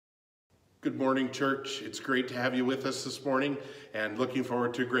Good morning, church. It's great to have you with us this morning and looking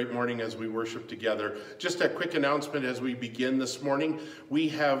forward to a great morning as we worship together. Just a quick announcement as we begin this morning. We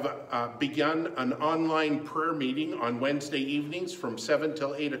have begun an online prayer meeting on Wednesday evenings from 7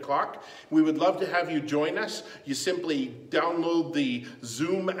 till 8 o'clock. We would love to have you join us. You simply download the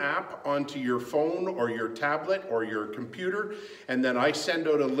Zoom app onto your phone or your tablet or your computer, and then I send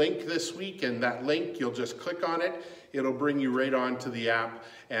out a link this week, and that link, you'll just click on it. It'll bring you right on to the app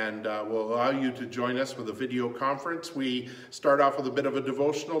and will allow you to join us with a video conference. We start off with a bit of a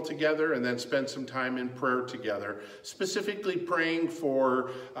devotional together and then spend some time in prayer together, specifically praying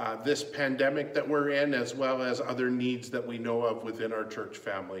for this pandemic that we're in, as well as other needs that we know of within our church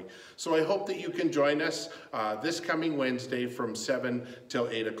family. So I hope that you can join us this coming Wednesday from 7 till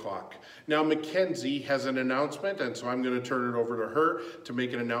 8 o'clock. Now, Mackenzie has an announcement, and so I'm going to turn it over to her to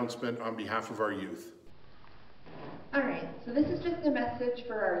make an announcement on behalf of our youth. Alright, so this is just a message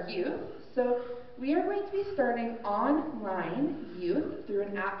for our youth. So we are going to be starting online youth through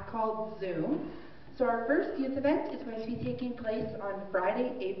an app called Zoom. So our first youth event is going to be taking place on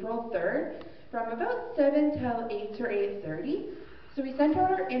Friday, April 3rd from about 7 till 8 or 8:30. So we sent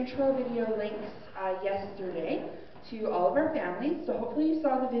out our intro video links yesterday to all of our families. So hopefully you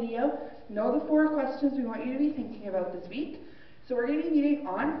saw the video, know the 4 questions we want you to be thinking about this week. So we're going to be meeting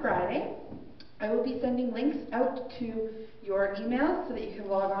on Friday. I will be sending links out to your emails so that you can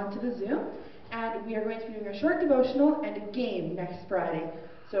log on to the Zoom. And we are going to be doing a short devotional and a game next Friday.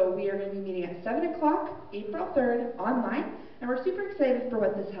 So we are going to be meeting at 7 o'clock, April 3rd, online. And we're super excited for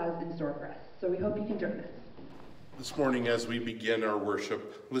what this has in store for us. So we hope you can join us. This morning as we begin our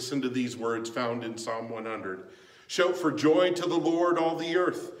worship, listen to these words found in Psalm 100. Shout for joy to the Lord, all the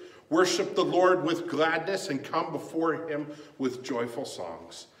earth. Worship the Lord with gladness and come before him with joyful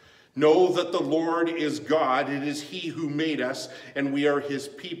songs. Know that the Lord is God. It is he who made us, and we are his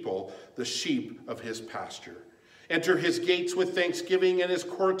people, the sheep of his pasture. Enter his gates with thanksgiving and his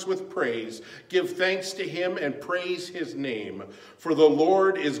courts with praise. Give thanks to him and praise his name. For the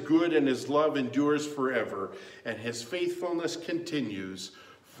Lord is good and his love endures forever, and his faithfulness continues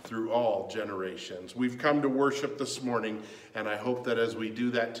through all generations. We've come to worship this morning, and I hope that as we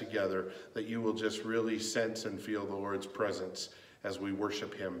do that together, that you will just really sense and feel the Lord's presence as we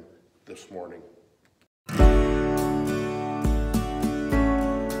worship him this morning.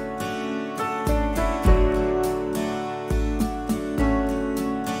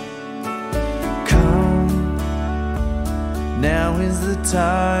 Come, now is the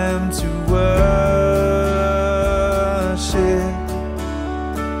time to worship.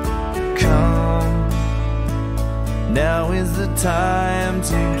 Come, now is the time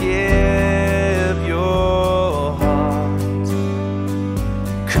to give your heart.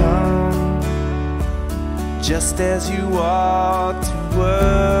 Just as you are to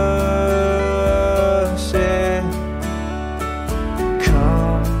worship.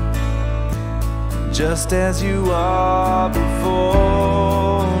 Come, just as you are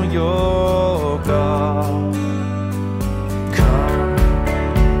before your God. Come.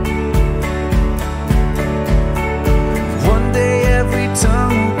 One day every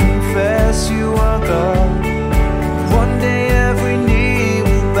tongue will confess you are God. One day every knee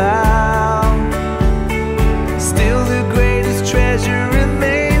will bow. Still the greatest treasure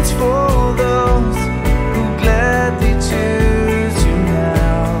remains for those who gladly choose you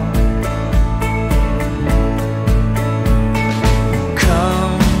now.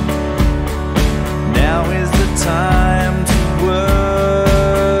 Come, now is the time to worship.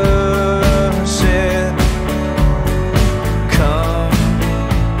 Come,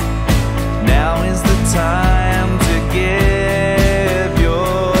 now is the time to give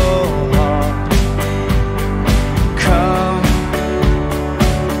your heart. Come,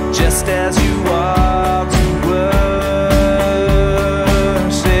 just as you are to worship.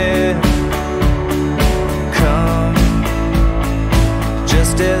 Come,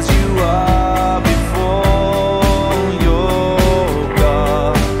 just as you are before your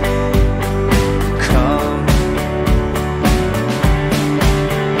God. Come.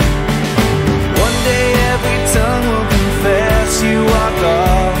 One day every tongue will confess you are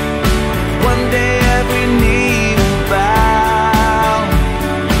God. One day every knee will bow.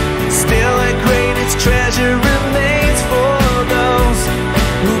 Still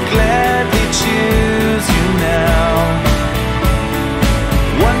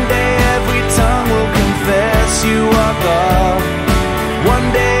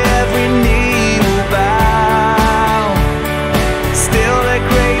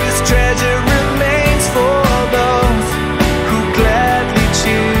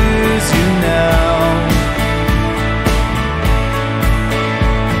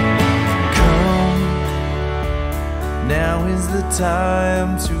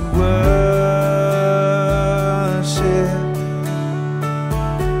time to worship.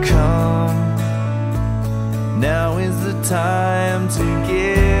 Come, now is the time to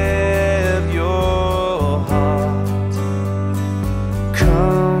give your heart.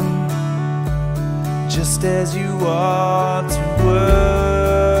 Come, just as you are to worship.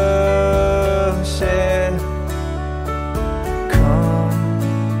 Come,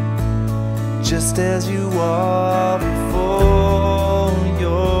 just as you are before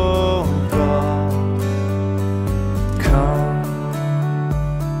your God. Come,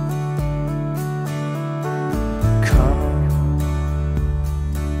 come,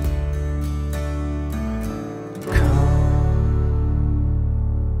 come.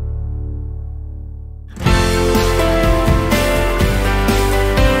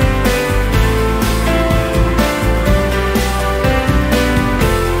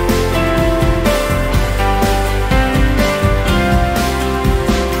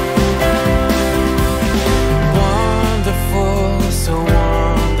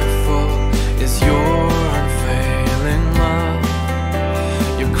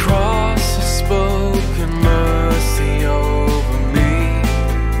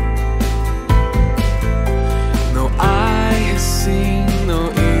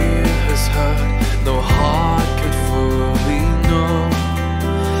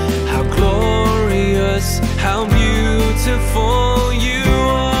 How beautiful you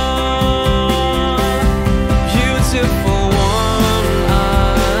are, beautiful one I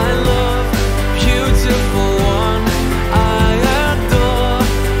love, beautiful one I adore,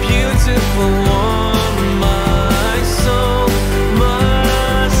 beautiful one my soul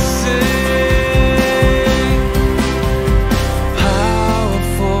must sing.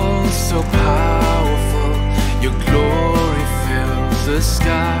 Powerful, so powerful, your glory fills the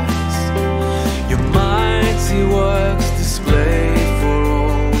skies. Your mighty works displayed for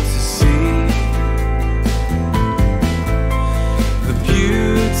all to see. The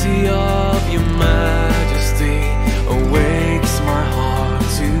beauty of your majesty awakes my heart to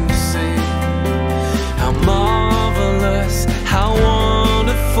sing. How marvelous, how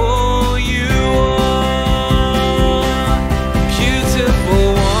wonderful you are. Beautiful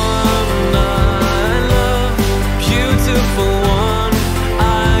one I love, beautiful one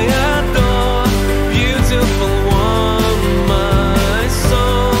beautiful one, my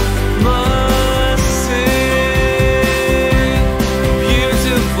soul must sing.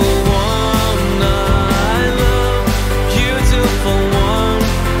 Beautiful one I love, beautiful one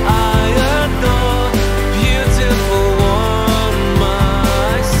I adore, beautiful one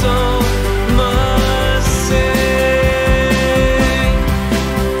my soul must sing.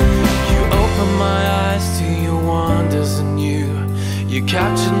 You open my eyes to your wonders anew. You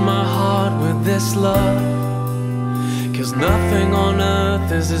captured my heart with this love, 'cause nothing on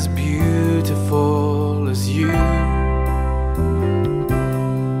earth is as beautiful as you.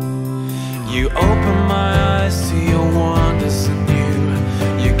 You opened my eyes to your wonders anew.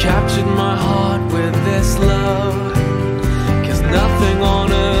 You captured my heart with this love, 'cause nothing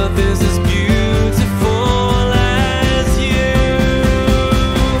on earth is as beautiful as you.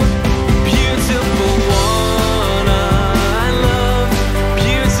 Beautiful one I love,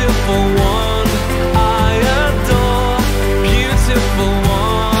 beautiful one I adore, beautiful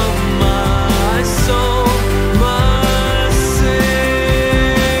one my soul must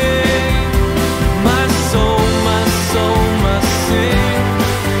sing. My soul must sing.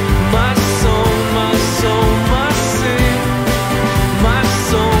 My soul must sing. My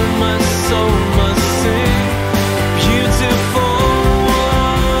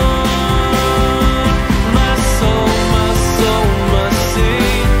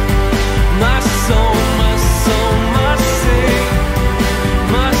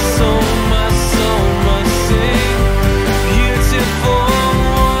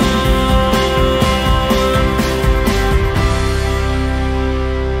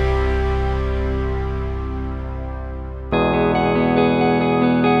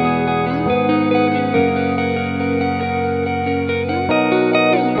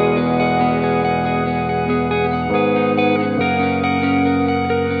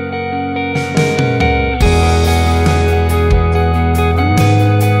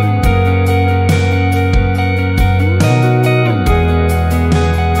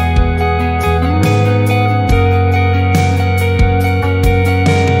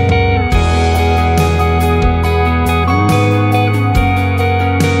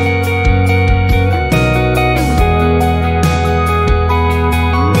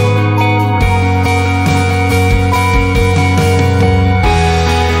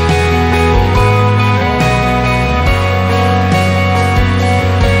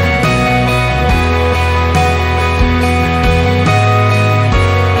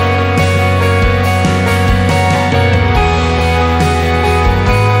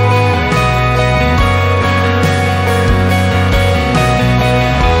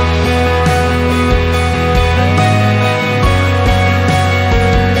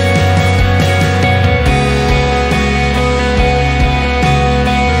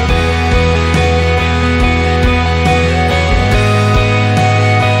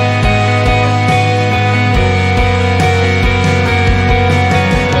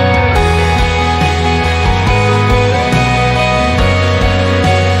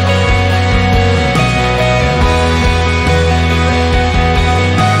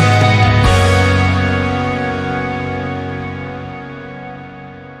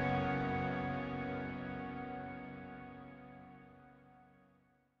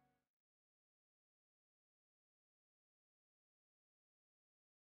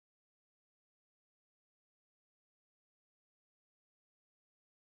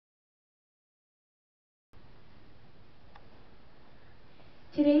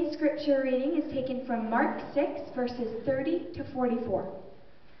Today's scripture reading is taken from Mark 6, verses 30 to 44.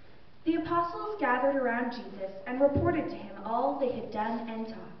 The apostles gathered around Jesus and reported to him all they had done and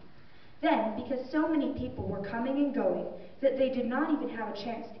taught. Then, because so many people were coming and going that they did not even have a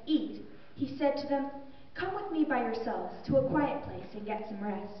chance to eat, he said to them, "Come with me by yourselves to a quiet place and get some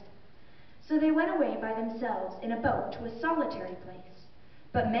rest." So they went away by themselves in a boat to a solitary place.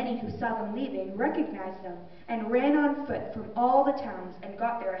 But many who saw them leaving recognized them and ran on foot from all the towns and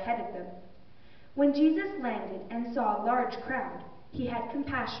got there ahead of them. When Jesus landed and saw a large crowd, he had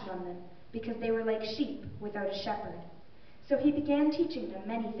compassion on them because they were like sheep without a shepherd. So he began teaching them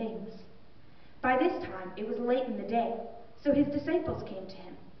many things. By this time it was late in the day, so his disciples came to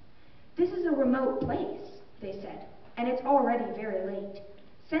him. "This is a remote place," they said, "and it's already very late.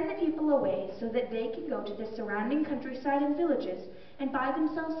 Send the people away so that they can go to the surrounding countryside and villages and buy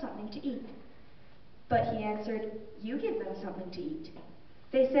themselves something to eat." But he answered, "You give them something to eat."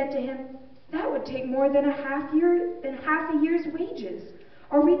 They said to him, "That would take more than half a year's wages.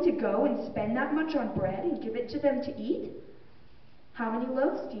 Are we to go and spend that much on bread and give it to them to eat?" "How many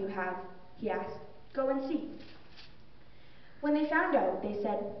loaves do you have?" he asked. "Go and see." When they found out, they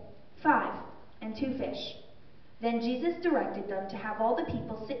said, 5 and 2 fish. Then Jesus directed them to have all the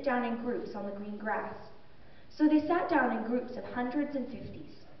people sit down in groups on the green grass. So they sat down in groups of hundreds and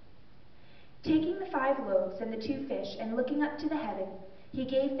fifties. Taking the 5 loaves and the 2 fish and looking up to the heaven, he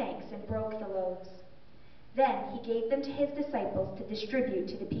gave thanks and broke the loaves. Then he gave them to his disciples to distribute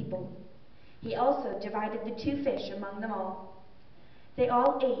to the people. He also divided the 2 fish among them all. They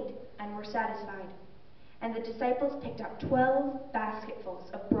all ate and were satisfied. And the disciples picked up 12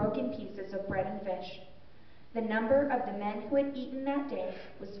 basketfuls of broken pieces of bread and fish. The number of the men who had eaten that day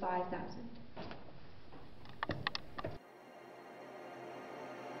was 5,000.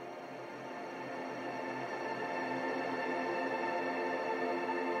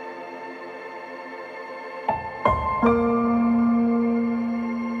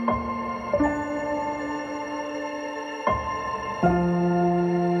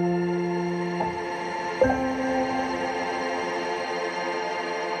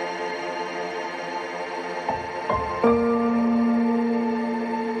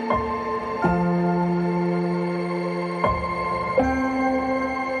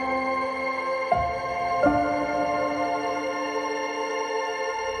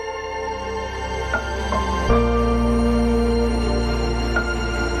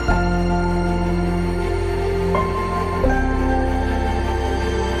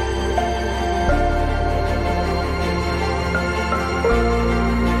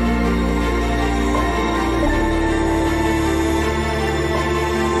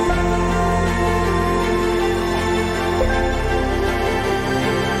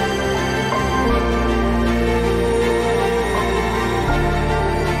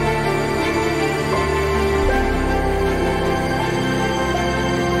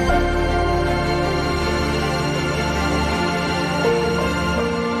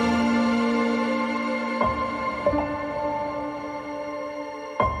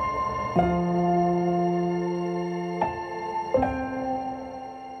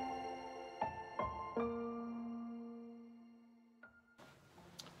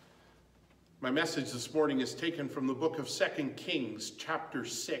 My message this morning is taken from the book of 2 Kings, chapter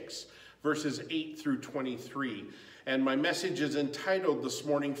 6, verses 8 through 23. And my message is entitled this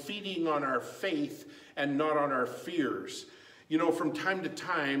morning, "Feeding on Our Faith and Not on Our Fears." You know, from time to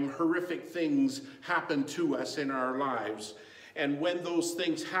time, horrific things happen to us in our lives. And when those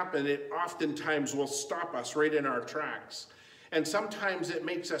things happen, it oftentimes will stop us right in our tracks. And sometimes it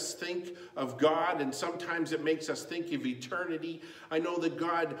makes us think of God, and sometimes it makes us think of eternity. I know that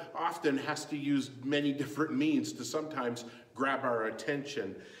God often has to use many different means to sometimes grab our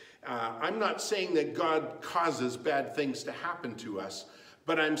attention. I'm not saying that God causes bad things to happen to us,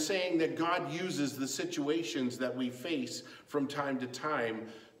 but I'm saying that God uses the situations that we face from time to time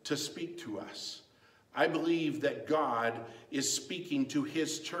to speak to us. I believe that God is speaking to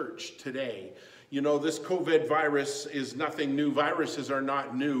his church today. You know, this COVID virus is nothing new. Viruses are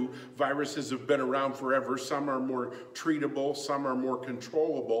not new. Viruses have been around forever. Some are more treatable, some are more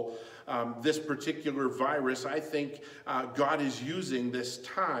controllable. This particular virus, I think God is using this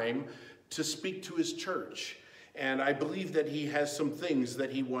time to speak to his church. And I believe that he has some things that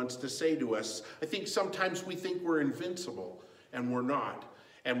he wants to say to us. I think sometimes we think we're invincible, and we're not.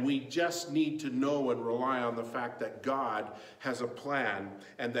 And we just need to know and rely on the fact that God has a plan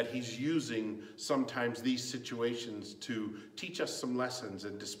and that he's using sometimes these situations to teach us some lessons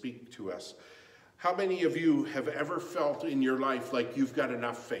and to speak to us. How many of you have ever felt in your life like you've got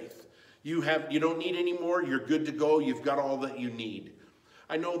enough faith? You don't need any more, you're good to go, you've got all that you need.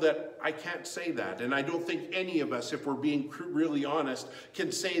 I know that I can't say that, and I don't think any of us, if we're being really honest, can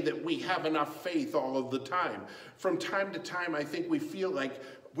say that we have enough faith all of the time. From time to time, I think we feel like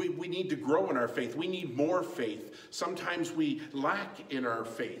we need to grow in our faith. We need more faith. Sometimes we lack in our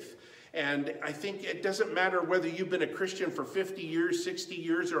faith. And I think it doesn't matter whether you've been a Christian for 50 years, 60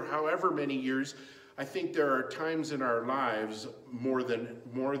 years, or however many years. I think there are times in our lives, more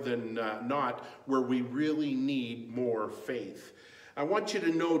than not, where we really need more faith. I want you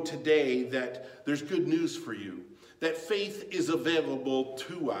to know today that there's good news for you, that faith is available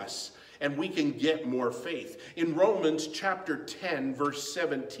to us, and we can get more faith. In Romans chapter 10, verse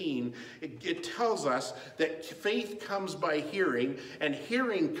 17, it tells us that faith comes by hearing, and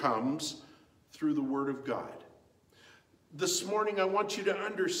hearing comes through the Word of God. This morning, I want you to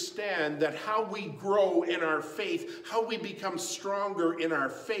understand that how we grow in our faith, how we become stronger in our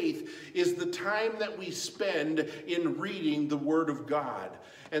faith, is the time that we spend in reading the Word of God.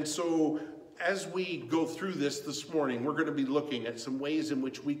 And so, as we go through this morning, we're going to be looking at some ways in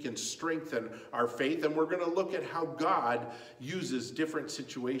which we can strengthen our faith, and we're going to look at how God uses different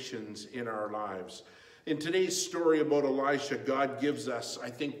situations in our lives. In today's story about Elisha, God gives us, I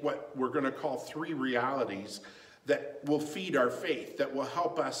think, what we're going to call 3 realities that will feed our faith, that will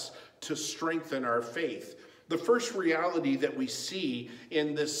help us to strengthen our faith. The first reality that we see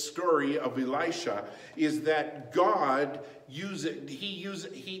in this story of Elisha is that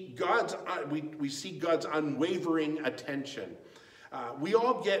we see God's unwavering attention. We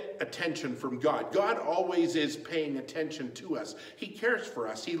all get attention from God. God always is paying attention to us. He cares for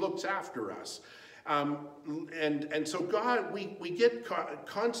us. He looks after us. And so God, we get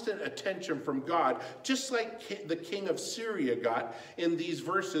constant attention from God, just like the king of Syria got in these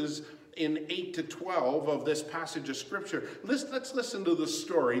verses in 8 to 12 of this passage of Scripture. Let's listen to the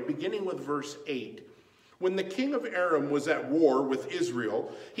story, beginning with verse 8. When the king of Aram was at war with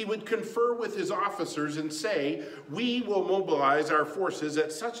Israel, he would confer with his officers and say, "We will mobilize our forces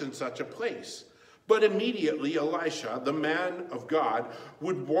at such and such a place." But immediately Elisha, the man of God,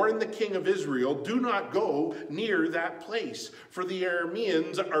 would warn the king of Israel, "Do not go near that place, for the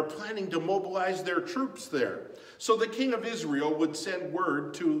Arameans are planning to mobilize their troops there." So the king of Israel would send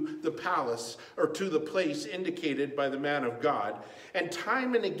word to the palace, or to the place indicated by the man of God. And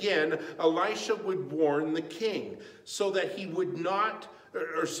time and again, Elisha would warn the king so that he would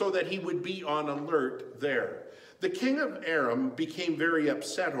be on alert there. The king of Aram became very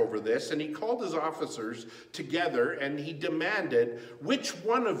upset over this, and he called his officers together, and he demanded, "Which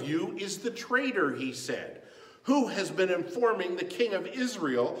one of you is the traitor?" he said. "Who has been informing the king of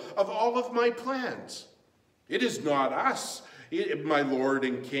Israel of all of my plans?" "It is not us, my lord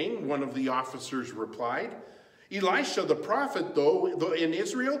and king," one of the officers replied. "Elisha the prophet, though in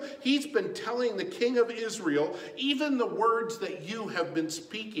Israel, he's been telling the king of Israel even the words that you have been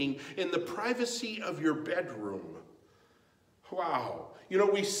speaking in the privacy of your bedroom." Wow. You know,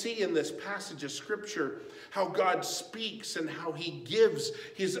 we see in this passage of Scripture how God speaks and how he gives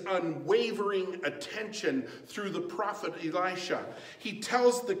his unwavering attention through the prophet Elisha. He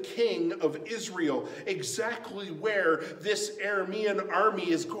tells the king of Israel exactly where this Aramean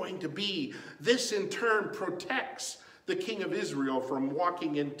army is going to be. This in turn protects the king of Israel from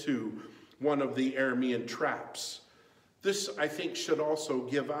walking into one of the Aramean traps. This, I think, should also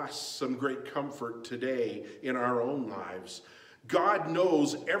give us some great comfort today in our own lives. God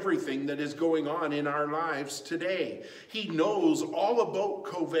knows everything that is going on in our lives today. He knows all about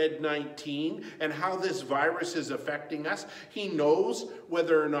COVID-19 and how this virus is affecting us. He knows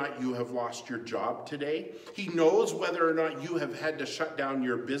whether or not you have lost your job today. He knows whether or not you have had to shut down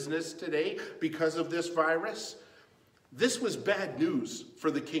your business today because of this virus. This was bad news for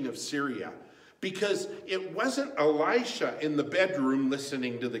the king of Syria, because it wasn't Elisha in the bedroom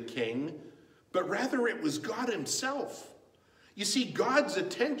listening to the king, but rather it was God himself. You see, God's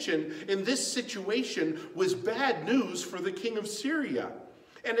attention in this situation was bad news for the king of Syria.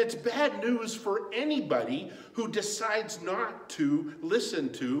 And it's bad news for anybody who decides not to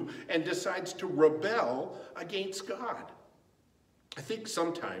listen to and decides to rebel against God. I think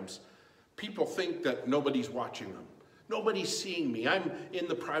sometimes people think that nobody's watching them. Nobody's seeing me. I'm in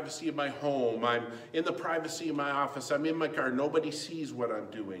the privacy of my home. I'm in the privacy of my office. I'm in my car. Nobody sees what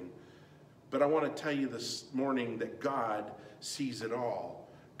I'm doing. But I want to tell you this morning that God sees it all.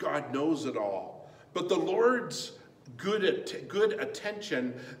 God knows it all. But the Lord's good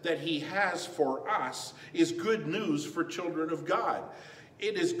attention that he has for us is good news for children of God.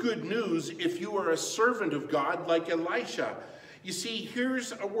 It is good news if you are a servant of God like Elisha. You see,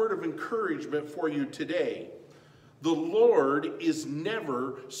 here's a word of encouragement for you today. The Lord is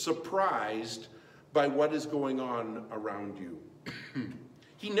never surprised by what is going on around you.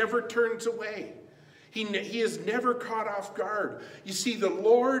 He never turns away. He is never caught off guard. You see, the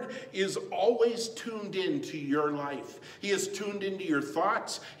Lord is always tuned into your life. He is tuned into your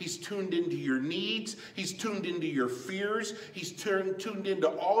thoughts. He's tuned into your needs. He's tuned into your fears. He's tuned into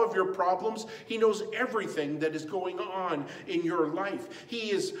all of your problems. He knows everything that is going on in your life.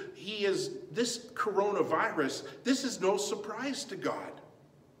 This coronavirus, this is no surprise to God.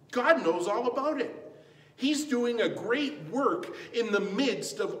 God knows all about it. He's doing a great work in the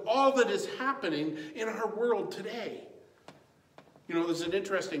midst of all that is happening in our world today. You know, there's an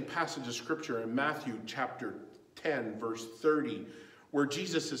interesting passage of scripture in Matthew chapter 10, verse 30, where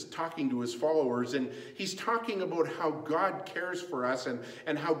Jesus is talking to his followers, and he's talking about how God cares for us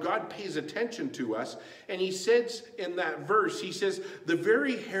and how God pays attention to us. And he says in that verse, he says, the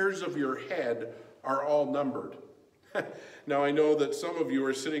very hairs of your head are all numbered. Now, I know that some of you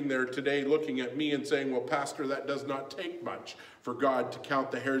are sitting there today looking at me and saying, well, Pastor, that does not take much for God to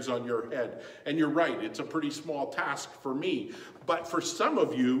count the hairs on your head. And you're right, it's a pretty small task for me. But for some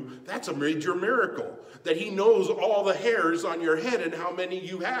of you, that's a major miracle, that he knows all the hairs on your head and how many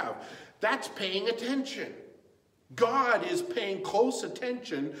you have. That's paying attention. God is paying close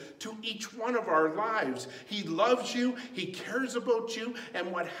attention to each one of our lives. He loves you, he cares about you,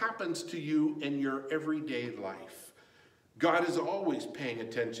 and what happens to you in your everyday life. God is always paying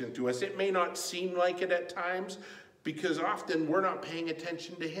attention to us. It may not seem like it at times because often we're not paying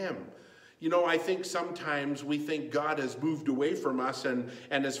attention to him. You know, I think sometimes we think God has moved away from us and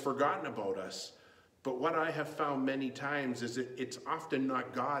has forgotten about us. But what I have found many times is it's often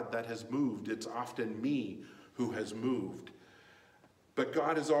not God that has moved. It's often me who has moved. But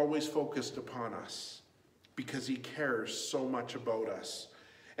God is always focused upon us because he cares so much about us.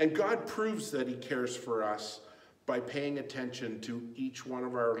 And God proves that he cares for us by paying attention to each one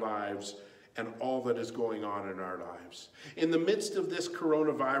of our lives and all that is going on in our lives. In the midst of this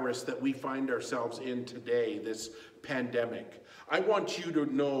coronavirus that we find ourselves in today, this pandemic, I want you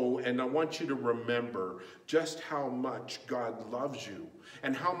to know and I want you to remember just how much God loves you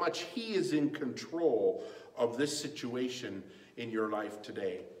and how much he is in control of this situation in your life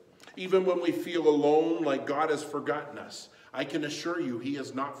today. Even when we feel alone, like God has forgotten us, I can assure you he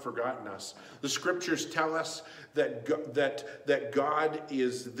has not forgotten us. The scriptures tell us that God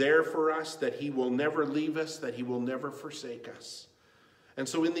is there for us, that he will never leave us, that he will never forsake us. And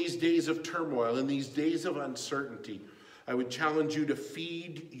so in these days of turmoil, in these days of uncertainty, I would challenge you to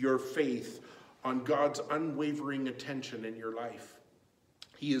feed your faith on God's unwavering attention in your life.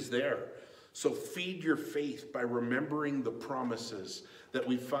 He is there. So feed your faith by remembering the promises that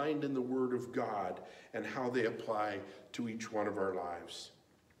we find in the Word of God and how they apply to each one of our lives.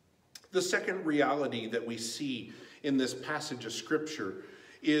 The second reality that we see in this passage of Scripture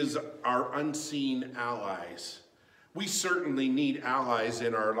is our unseen allies. We certainly need allies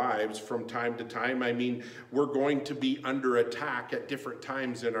in our lives from time to time. I mean, we're going to be under attack at different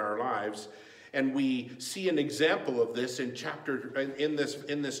times in our lives. And we see an example of this in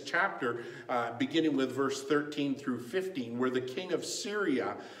this chapter, beginning with verse 13 through 15, where the king of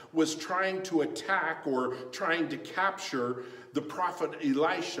Syria was trying to attack or trying to capture the prophet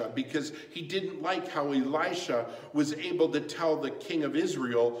Elisha because he didn't like how Elisha was able to tell the king of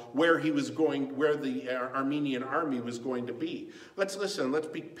Israel where he was going, where the Armenian army was going to be. Let's listen. Let's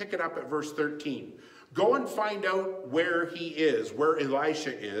pick it up at verse 13. Go and find out where he is, where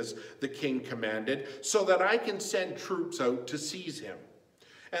Elisha is, the king commanded, so that I can send troops out to seize him.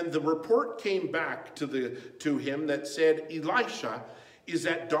 And the report came back to him that said, Elisha is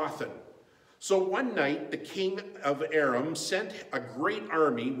at Dothan. So one night the king of Aram sent a great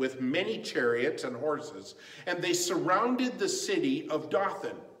army with many chariots and horses, and they surrounded the city of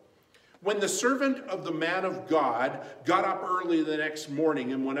Dothan. When the servant of the man of God got up early the next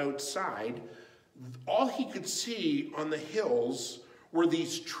morning and went outside, all he could see on the hills were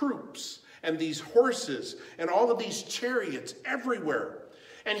these troops and these horses and all of these chariots everywhere.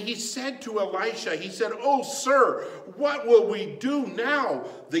 And he said to Elisha, he said, "Oh, sir, what will we do now?"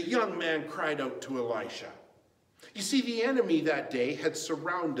 The young man cried out to Elisha. You see, the enemy that day had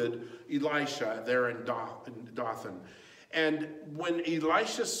surrounded Elisha there in Dothan. And when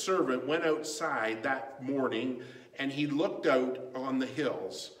Elisha's servant went outside that morning and he looked out on the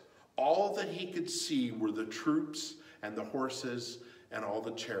hills, all that he could see were the troops and the horses and all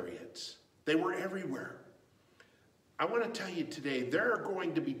the chariots. They were everywhere. I want to tell you today, there are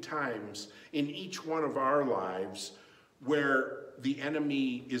going to be times in each one of our lives where the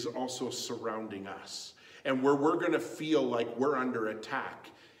enemy is also surrounding us and where we're going to feel like we're under attack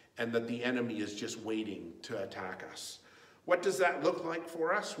and that the enemy is just waiting to attack us. What does that look like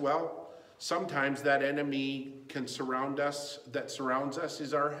for us? Well, Sometimes that enemy can surround us, that surrounds us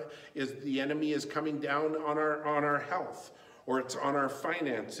is the enemy is coming down on our health, or it's on our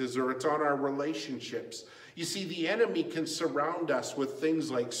finances, or it's on our relationships. You see, the enemy can surround us with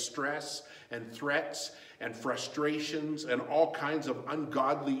things like stress and threats and frustrations and all kinds of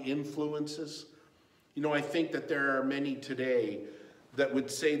ungodly influences. You know, I think that there are many today that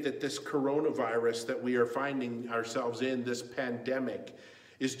would say that this coronavirus that we are finding ourselves in, this pandemic,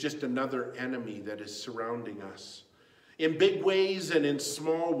 is just another enemy that is surrounding us. In big ways and in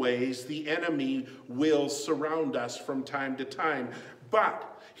small ways, the enemy will surround us from time to time.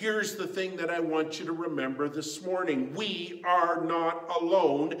 But here's the thing that I want you to remember this morning. We are not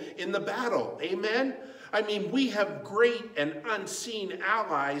alone in the battle. Amen? I mean, we have great and unseen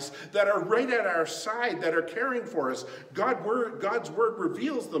allies that are right at our side, that are caring for us. God's word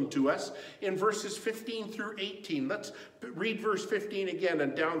reveals them to us in verses 15 through 18. Let's read verse 15 again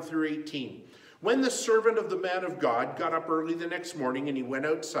and down through 18. When the servant of the man of God got up early the next morning and he went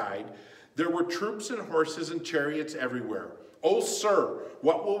outside, there were troops and horses and chariots everywhere. "Oh, sir,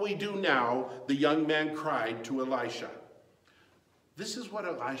 what will we do now?" the young man cried to Elisha. This is what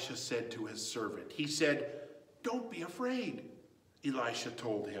Elisha said to his servant. He said, "Don't be afraid," Elisha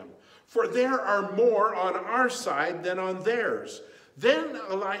told him, "for there are more on our side than on theirs." Then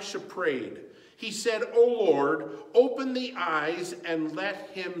Elisha prayed. He said, "O Lord, open the eyes and let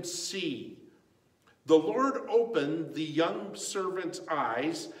him see." The Lord opened the young servant's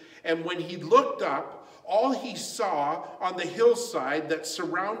eyes, and when he looked up, all he saw on the hillside that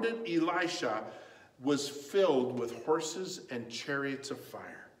surrounded Elisha was filled with horses and chariots of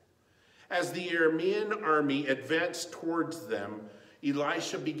fire. As the Aramean army advanced towards them,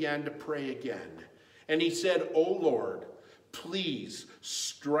 Elisha began to pray again. And he said, "O Lord, please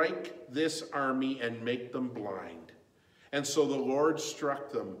strike this army and make them blind." And so the Lord struck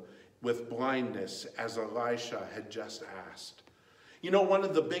them with blindness, as Elisha had just asked. You know, one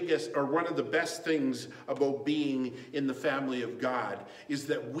of the best things about being in the family of God is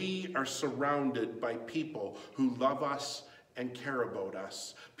that we are surrounded by people who love us and care about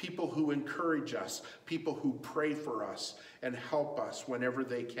us, people who encourage us, people who pray for us and help us whenever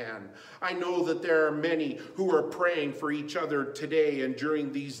they can. I know that there are many who are praying for each other today and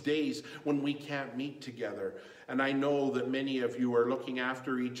during these days when we can't meet together. And I know that many of you are looking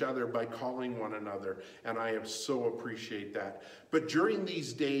after each other by calling one another, and I so appreciate that. But during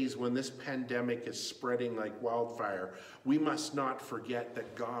these days when this pandemic is spreading like wildfire, we must not forget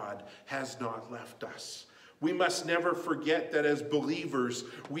that God has not left us. We must never forget that as believers,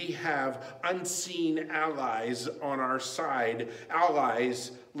 we have unseen allies on our side,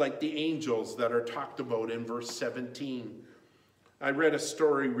 allies like the angels that are talked about in verse 17. I read a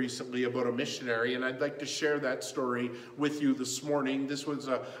story recently about a missionary, and I'd like to share that story with you this morning. This was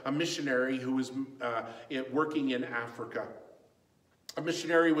a missionary who was working in Africa. A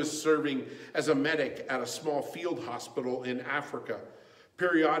missionary was serving as a medic at a small field hospital in Africa.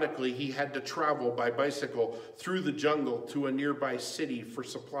 Periodically, he had to travel by bicycle through the jungle to a nearby city for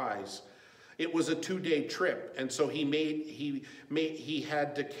supplies. It was a 2-day trip, and so he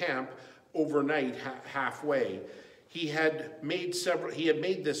had to camp overnight halfway. He had made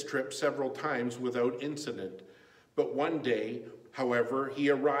this trip several times without incident. But one day, however, he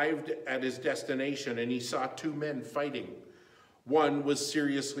arrived at his destination and he saw 2 men fighting. One was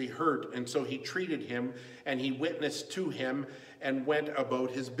seriously hurt, and so he treated him and he witnessed to him and went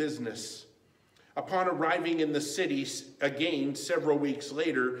about his business. Upon arriving in the city again several weeks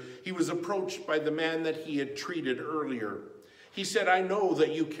later, he was approached by the man that he had treated earlier. He said, "I know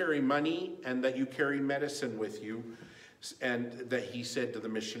that you carry money and that you carry medicine with you." And that he said to the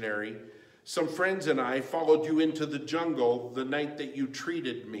missionary, "Some friends and I followed you into the jungle the night that you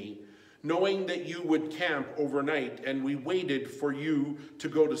treated me, knowing that you would camp overnight, and we waited for you to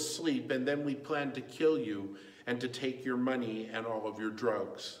go to sleep, and then we planned to kill you and to take your money and all of your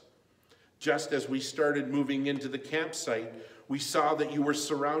drugs. Just as we started moving into the campsite, we saw that you were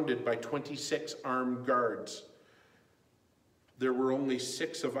surrounded by 26 armed guards. There were only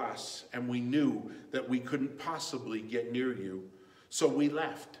 6 of us, and we knew that we couldn't possibly get near you, so we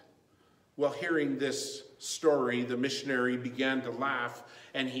left." Well, hearing this story, the missionary began to laugh,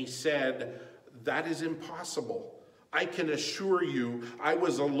 and he said, "That is impossible. I can assure you I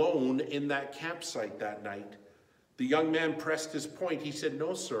was alone in that campsite that night." The young man pressed his point. He said,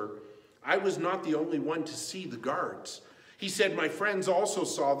 "No, sir, I was not the only one to see the guards." He said, "My friends also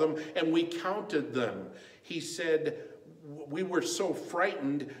saw them, and we counted them." He said, "We were so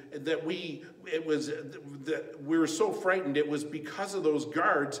frightened it was because of those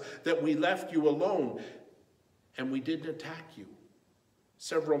guards that we left you alone, and we didn't attack you."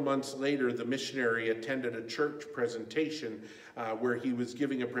 Several months later, the missionary attended a church presentation where he was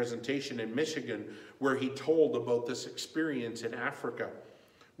giving a presentation in Michigan where he told about this experience in Africa.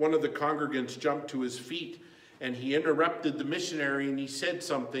 One of the congregants jumped to his feet and he interrupted the missionary and he said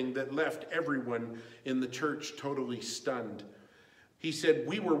something that left everyone in the church totally stunned. He said,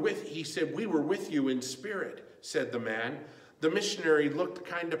 we were with you in spirit, said the man. The missionary looked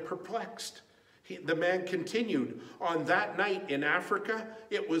kind of perplexed. The man continued, on that night in Africa,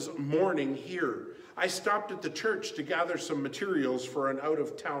 it was morning here. I stopped at the church to gather some materials for an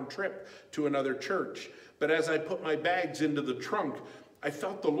out-of-town trip to another church. But as I put my bags into the trunk, I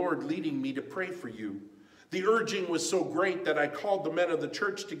felt the Lord leading me to pray for you. The urging was so great that I called the men of the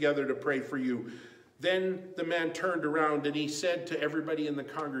church together to pray for you. Then the man turned around and he said to everybody in the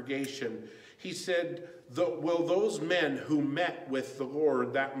congregation, he said, will those men who met with the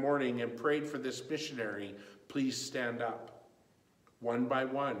Lord that morning and prayed for this missionary please stand up? One by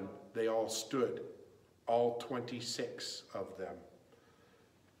one, they all stood, all 26 of them.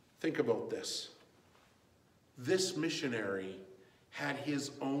 Think about this. This missionary had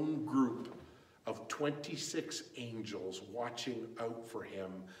his own group of 26 angels watching out for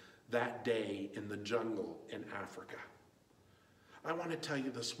him that day in the jungle in Africa. I want to tell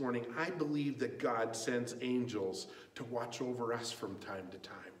you this morning, I believe that God sends angels to watch over us from time to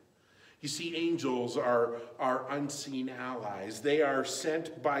time. You see, angels are our unseen allies. They are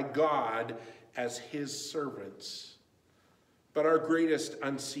sent by God as his servants. But our greatest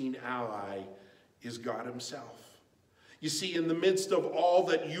unseen ally is God himself. You see, in the midst of all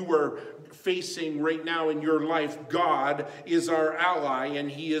that you are facing right now in your life, God is our ally and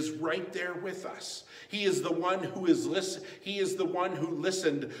he is right there with us. He is the one who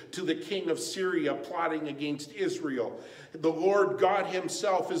listened to the king of Syria plotting against Israel. The Lord God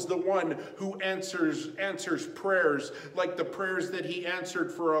himself is the one who answers prayers like the prayers that he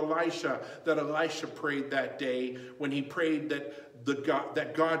answered for Elisha, that Elisha prayed that day when he prayed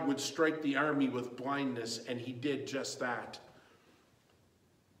that God would strike the army with blindness, and he did just that.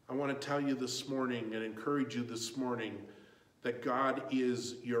 I want to tell you this morning and encourage you this morning that God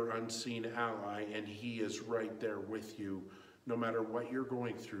is your unseen ally and he is right there with you no matter what you're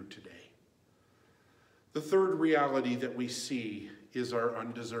going through today. The third reality that we see is our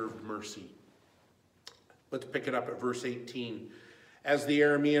undeserved mercy. Let's pick it up at verse 18. As the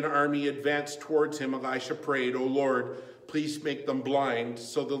Aramean army advanced towards him, Elisha prayed, O Lord, please make them blind.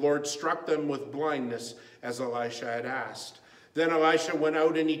 So the Lord struck them with blindness as Elisha had asked. Then Elisha went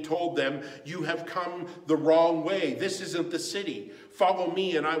out and he told them, you have come the wrong way. This isn't the city. Follow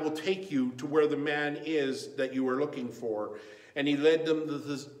me and I will take you to where the man is that you are looking for. And he led them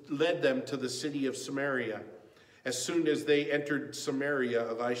to the city of Samaria. As soon as they entered Samaria,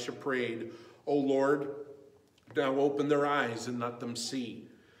 Elisha prayed, O Lord, now open their eyes and let them see.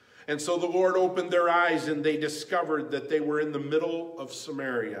 And so the Lord opened their eyes and they discovered that they were in the middle of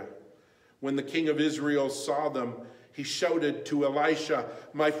Samaria. When the king of Israel saw them, he shouted to Elisha,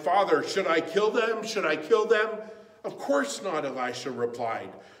 my father, should I kill them? Should I kill them? Of course not, Elisha replied.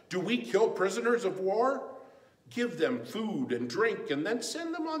 Do we kill prisoners of war? Give them food and drink and then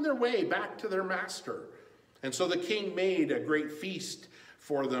send them on their way back to their master. And so the king made a great feast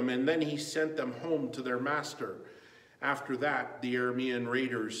for them and then he sent them home to their master. After that, the Aramean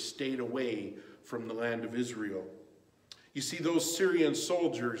raiders stayed away from the land of Israel. You see, those Syrian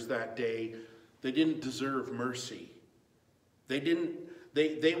soldiers that day, they didn't deserve mercy.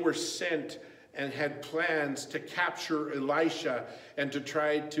 They were sent and had plans to capture Elisha and to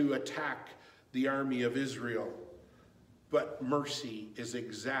try to attack the army of Israel. But mercy is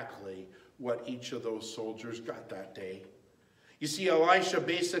exactly what each of those soldiers got that day. You see, Elisha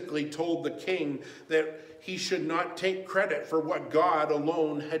basically told the king that he should not take credit for what God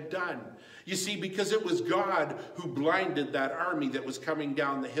alone had done. You see, because it was God who blinded that army that was coming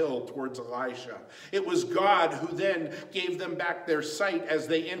down the hill towards Elisha. It was God who then gave them back their sight as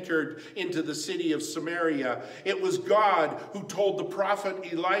they entered into the city of Samaria. It was God who told the prophet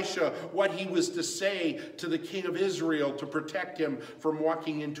Elisha what he was to say to the king of Israel to protect him from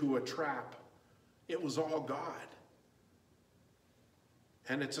walking into a trap. It was all God.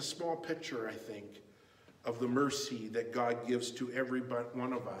 And it's a small picture, I think, of the mercy that God gives to every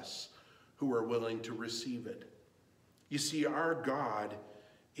one of us who are willing to receive it. You see, our God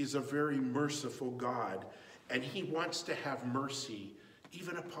is a very merciful God, and he wants to have mercy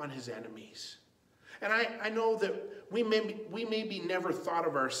even upon his enemies. And I know that we maybe never thought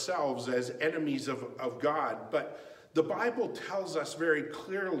of ourselves as enemies of God, but the Bible tells us very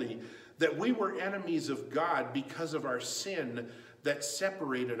clearly that we were enemies of God because of our sin that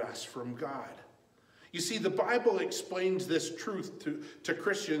separated us from God. You see, the Bible explains this truth to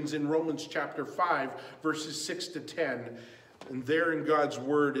Christians in Romans chapter 5, verses 6 to 10. And there in God's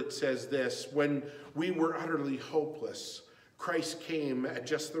word it says this: when we were utterly hopeless, Christ came at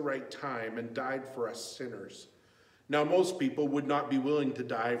just the right time and died for us sinners. Now, most people would not be willing to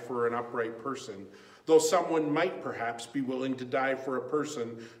die for an upright person, though someone might perhaps be willing to die for a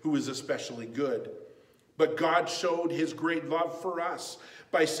person who is especially good. But God showed his great love for us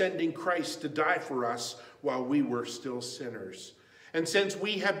by sending Christ to die for us while we were still sinners. And since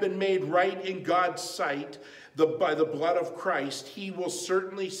we have been made right in God's sight by the blood of Christ, he will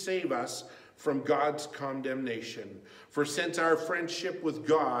certainly save us from God's condemnation. For since our friendship with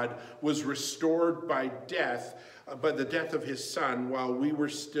God was restored by the death of his Son while we were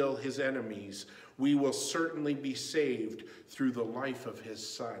still his enemies, we will certainly be saved through the life of his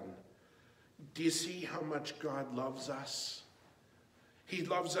Son. Do you see how much God loves us? He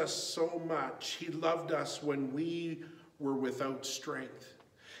loves us so much. He loved us when we were without strength.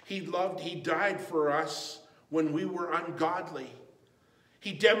 He died for us when we were ungodly.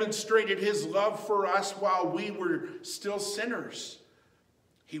 He demonstrated his love for us while we were still sinners.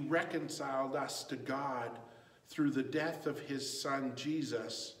 He reconciled us to God through the death of his Son,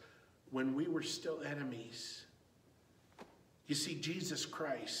 Jesus, when we were still enemies. You see, Jesus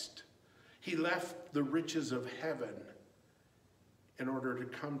Christ, he left the riches of heaven in order to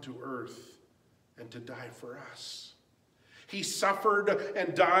come to earth and to die for us. He suffered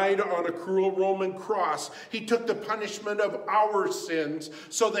and died on a cruel Roman cross. He took the punishment of our sins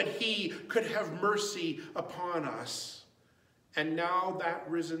so that he could have mercy upon us. And now that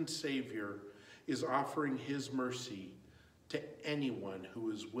risen Savior is offering his mercy to anyone who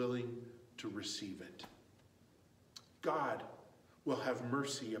is willing to receive it. God will have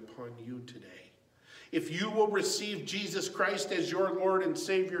mercy upon you today. If you will receive Jesus Christ as your Lord and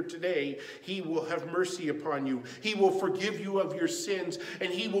Savior today, he will have mercy upon you. He will forgive you of your sins,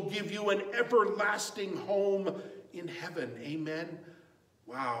 and he will give you an everlasting home in heaven. Amen?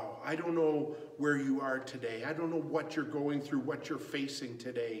 Wow, I don't know where you are today. I don't know what you're going through, what you're facing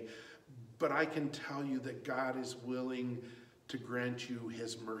today, but I can tell you that God is willing to grant you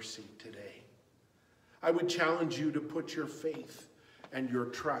his mercy today. I would challenge you to put your faith and your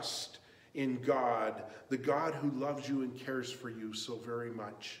trust in God, the God who loves you and cares for you so very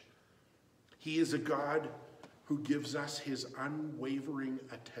much. He is a God who gives us his unwavering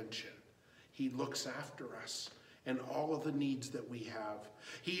attention. He looks after us and all of the needs that we have.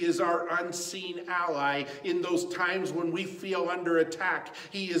 He is our unseen ally in those times when we feel under attack.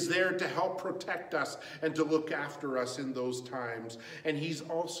 He is there to help protect us and to look after us in those times. And he's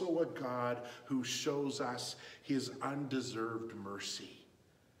also a God who shows us his undeserved mercy.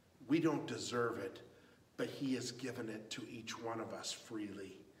 We don't deserve it, but he has given it to each one of us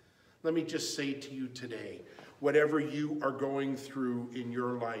freely. Let me just say to you today, whatever you are going through in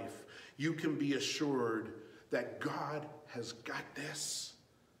your life, you can be assured that God has got this.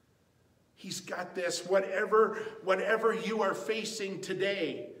 He's got this. Whatever you are facing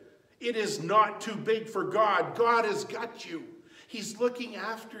today, it is not too big for God. God has got you. He's looking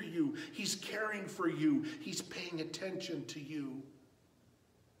after you. He's caring for you. He's paying attention to you.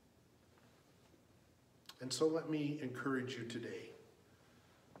 And so let me encourage you today.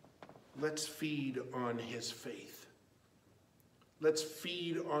 Let's feed on his faith. Let's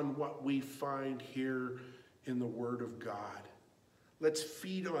feed on what we find here in the Word of God. Let's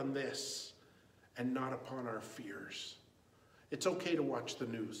feed on this and not upon our fears. It's okay to watch the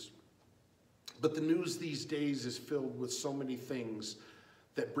news, but the news these days is filled with so many things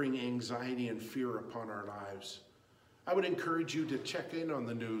that bring anxiety and fear upon our lives. I would encourage you to check in on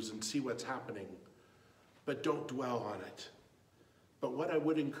the news and see what's happening, but don't dwell on it. But what I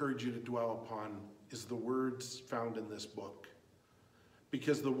would encourage you to dwell upon is the words found in this book,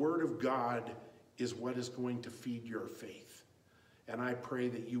 because the Word of God is what is going to feed your faith. And I pray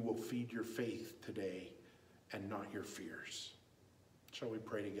that you will feed your faith today and not your fears. Shall we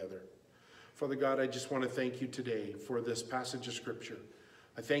pray together? Father God, I just want to thank you today for this passage of Scripture.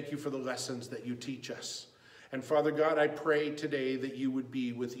 I thank you for the lessons that you teach us. And Father God, I pray today that you would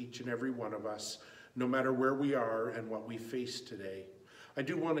be with each and every one of us, no matter where we are and what we face today. I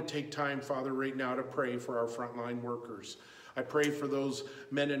do want to take time, Father, right now to pray for our frontline workers. I pray for those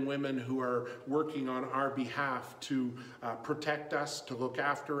men and women who are working on our behalf to protect us, to look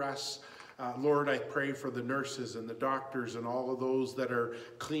after us. Lord, I pray for the nurses and the doctors and all of those that are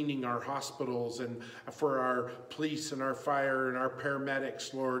cleaning our hospitals, and for our police and our fire and our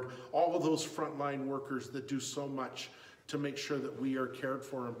paramedics, Lord, all of those frontline workers that do so much to make sure that we are cared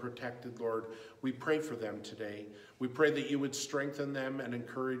for and protected, Lord. We pray for them today. We pray that you would strengthen them and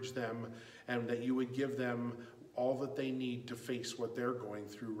encourage them, and that you would give them all that they need to face what they're going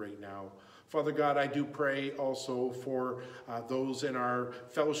through right now. Father God, I do pray also for those in our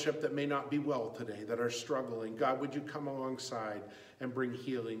fellowship that may not be well today, that are struggling. God, would you come alongside and bring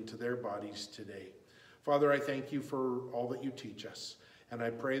healing to their bodies today? Father, I thank you for all that you teach us. And I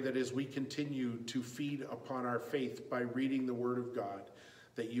pray that as we continue to feed upon our faith by reading the Word of God,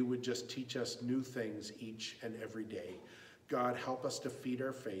 that you would just teach us new things each and every day. God, help us to feed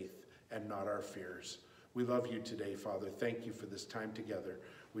our faith and not our fears. We love you today, Father. Thank you for this time together.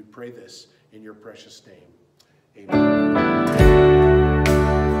 We pray this in your precious name. Amen.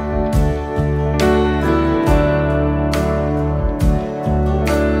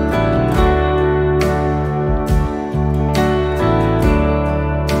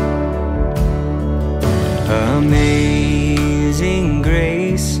 Amazing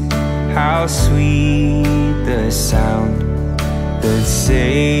grace, how sweet the sound that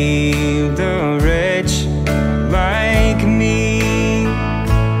saved a wretch like me.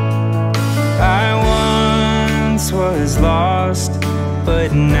 I once was lost,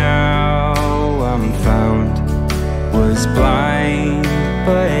 but now I'm found. Was blind,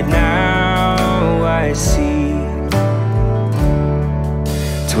 but now I see.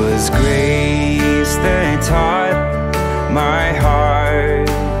 'Twas grace that taught my heart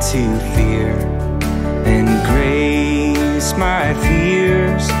to fear, and grace my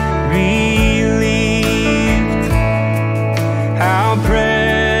fears relieved. How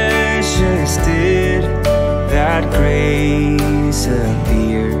precious did that grace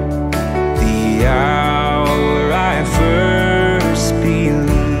appear the hour I first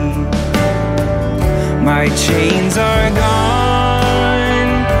believed. My chains are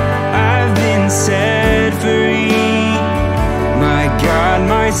gone, I've been set free. My God,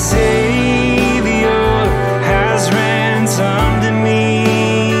 my Savior has ransomed me.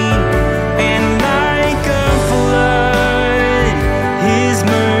 And like a flood, his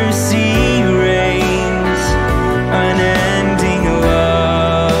mercy reigns. Unending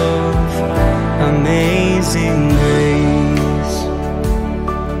love, amazing grace.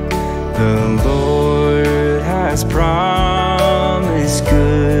 The Lord has promised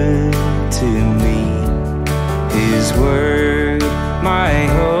good to me. His word my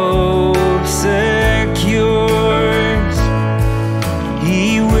hope secures.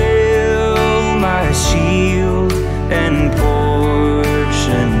 He will my shield and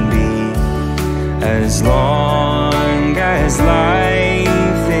portion be, as long as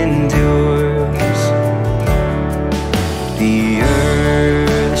life endures. The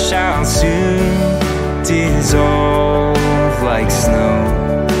earth shall soon dissolve like snow.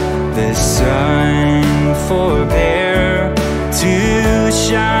 The sun forbear to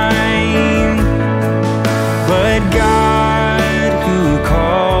shine, but God who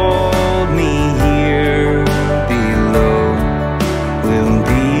called me here below will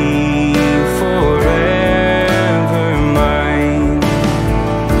be forever mine.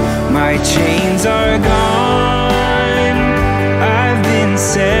 My chains are gone, I've been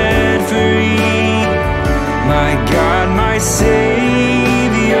set free. My God, my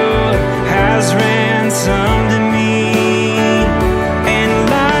Savior has ransomed me. And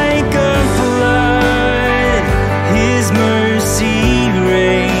like a flood, his mercy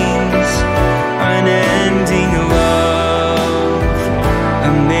reigns. Unending love,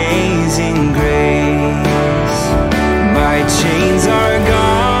 amazing grace. My chains are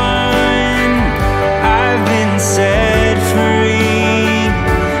gone, I've been set free.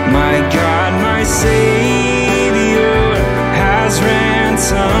 My God, my Savior has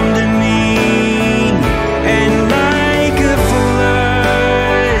ransomed me. And like a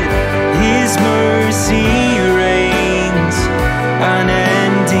flood, his mercy reigns.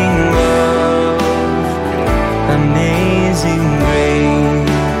 Unending love, amazing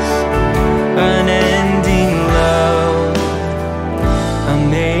grace. Unending love,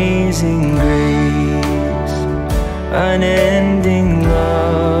 amazing grace. Unending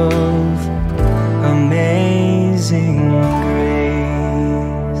love, amazing grace.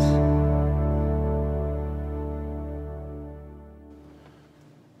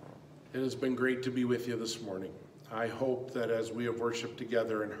 It has been great to be with you this morning. I hope that as we have worshiped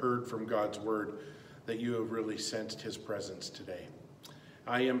together and heard from God's word, that you have really sensed his presence today.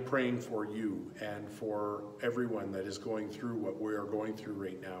 I am praying for you and for everyone that is going through what we are going through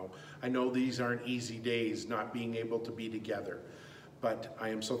right now. I know these aren't easy days, not being able to be together, but I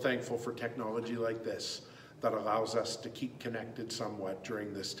am so thankful for technology like this that allows us to keep connected somewhat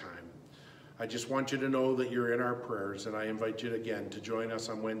during this time. I just want you to know that you're in our prayers, and I invite you again to join us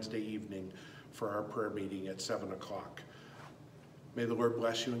on Wednesday evening for our prayer meeting at 7 o'clock. May the Lord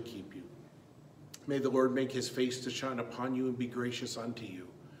bless you and keep you. May the Lord make his face to shine upon you and be gracious unto you.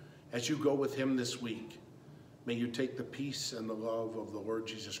 As you go with him this week, may you take the peace and the love of the Lord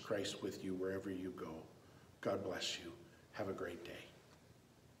Jesus Christ with you wherever you go. God bless you. Have a great day.